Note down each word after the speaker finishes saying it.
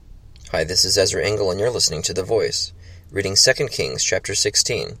Hi, this is Ezra Engel, and you're listening to The Voice, reading 2 Kings chapter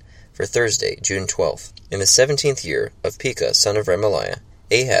 16, for Thursday, June 12th. In the 17th year of Pekah, son of Remaliah,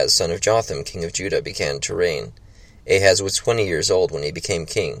 Ahaz, son of Jotham, king of Judah, began to reign. Ahaz was 20 years old when he became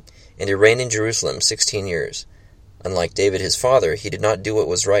king, and he reigned in Jerusalem 16 years. Unlike David his father, he did not do what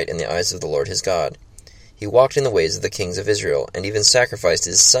was right in the eyes of the Lord his God. He walked in the ways of the kings of Israel, and even sacrificed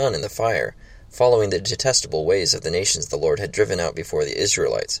his son in the fire, following the detestable ways of the nations the Lord had driven out before the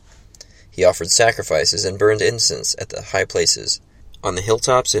Israelites. He offered sacrifices and burned incense at the high places, on the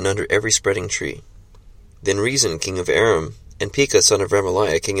hilltops and under every spreading tree. Then Rezin, king of Aram, and Pekah, son of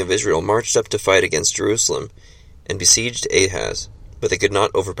Remaliah, king of Israel, marched up to fight against Jerusalem, and besieged Ahaz, but they could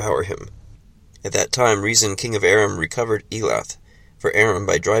not overpower him. At that time Rezin, king of Aram, recovered Elath for Aram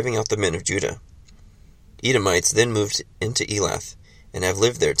by driving out the men of Judah. Edomites then moved into Elath, and have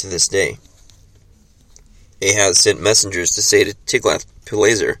lived there to this day. Ahaz sent messengers to say to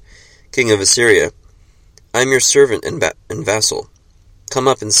Tiglath-Pileser, king of Assyria, I am your servant and vassal. Come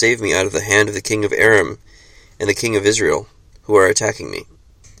up and save me out of the hand of the king of Aram and the king of Israel, who are attacking me.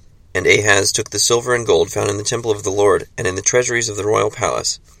 And Ahaz took the silver and gold found in the temple of the Lord and in the treasuries of the royal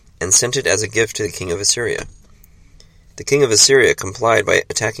palace, and sent it as a gift to the king of Assyria. The king of Assyria complied by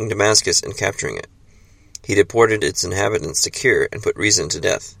attacking Damascus and capturing it. He deported its inhabitants to Kir and put Rezin to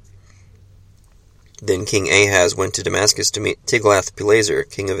death. Then King Ahaz went to Damascus to meet Tiglath-Pileser,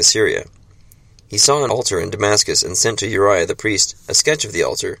 king of Assyria. He saw an altar in Damascus and sent to Uriah the priest a sketch of the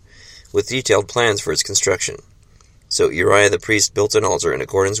altar, with detailed plans for its construction. So Uriah the priest built an altar in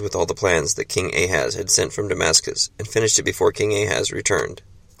accordance with all the plans that King Ahaz had sent from Damascus, and finished it before King Ahaz returned.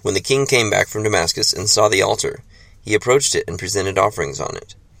 When the king came back from Damascus and saw the altar, he approached it and presented offerings on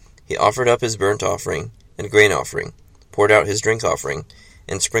it. He offered up his burnt offering and grain offering, poured out his drink offering,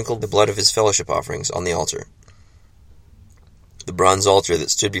 and sprinkled the blood of his fellowship offerings on the altar. The bronze altar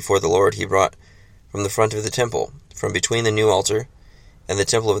that stood before the Lord he brought from the front of the temple, from between the new altar and the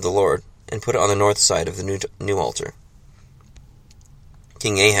temple of the Lord, and put it on the north side of the new altar.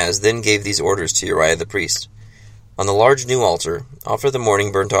 King Ahaz then gave these orders to Uriah the priest. On the large new altar, offer the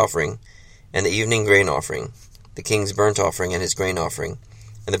morning burnt offering and the evening grain offering, the king's burnt offering and his grain offering,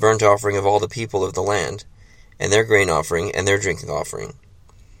 and the burnt offering of all the people of the land, and their grain offering and their drinking offering.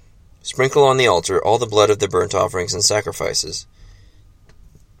 Sprinkle on the altar all the blood of the burnt offerings and sacrifices.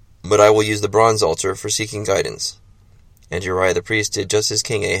 But I will use the bronze altar for seeking guidance. And Uriah the priest did just as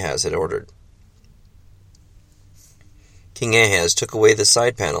King Ahaz had ordered. King Ahaz took away the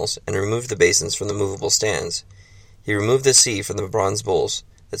side panels and removed the basins from the movable stands. He removed the sea from the bronze bowls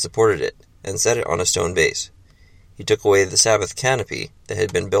that supported it, and set it on a stone base. He took away the Sabbath canopy that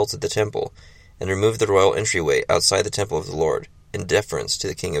had been built at the temple, and removed the royal entryway outside the temple of the Lord, in deference to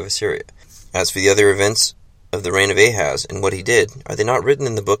the king of Assyria. As for the other events of the reign of Ahaz and what he did, are they not written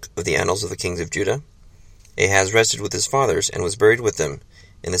in the book of the annals of the kings of Judah? Ahaz rested with his fathers and was buried with them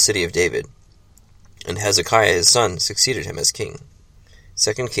in the city of David. And Hezekiah his son succeeded him as king.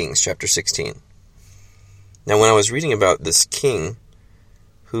 2 Kings chapter 16. Now when I was reading about this king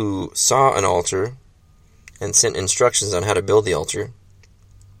who saw an altar and sent instructions on how to build the altar,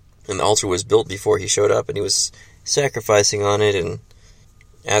 and the altar was built before he showed up, and he was sacrificing on it and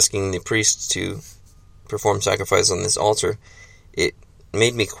asking the priests to perform sacrifice on this altar, it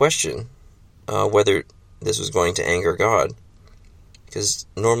made me question whether this was going to anger God. Because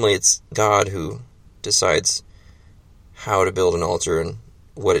normally it's God who decides how to build an altar and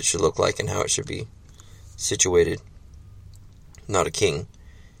what it should look like and how it should be situated, not a king.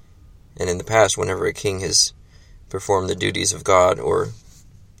 And in the past, whenever a king has performed the duties of God or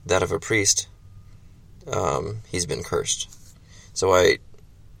that of a priest, he's been cursed. So I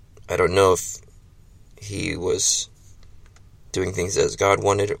don't know if he was doing things as God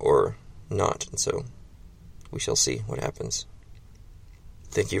wanted or not, and so we shall see what happens.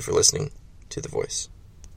 Thank you for listening to The Voice.